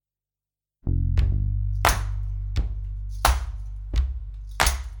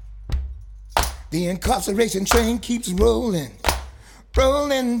The incarceration train keeps rolling,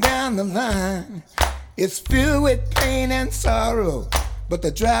 rolling down the line. It's filled with pain and sorrow, but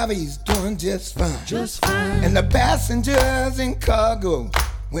the driver, he's doing just fine. Just fine. And the passengers in cargo,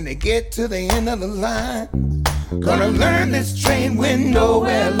 when they get to the end of the line, gonna learn this train went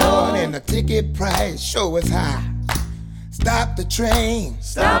nowhere, Lord, and the ticket price sure is high. Stop the train.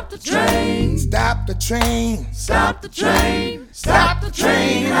 Stop the train. Stop the train. Stop the train. Stop the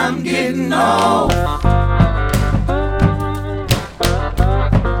train. I'm getting old.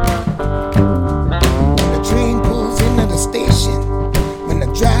 The train pulls into the station when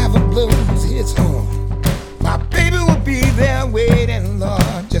the driver blows his horn. My baby will be there waiting,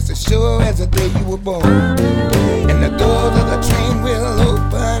 Lord, just as sure as the day you were born. And the doors of the train will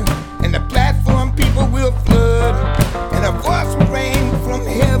open, and the platform people will flood. And a voice will ring from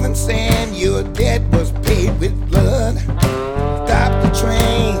heaven saying your debt was paid with blood. Stop the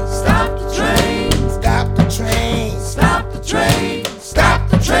train. Stop the train. Stop the train. Stop the train. Stop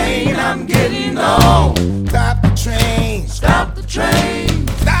the train. I'm getting old. Stop the train. Stop the train.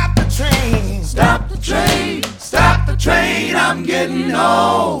 Stop the train. Stop the train. Stop the train. I'm getting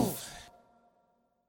old.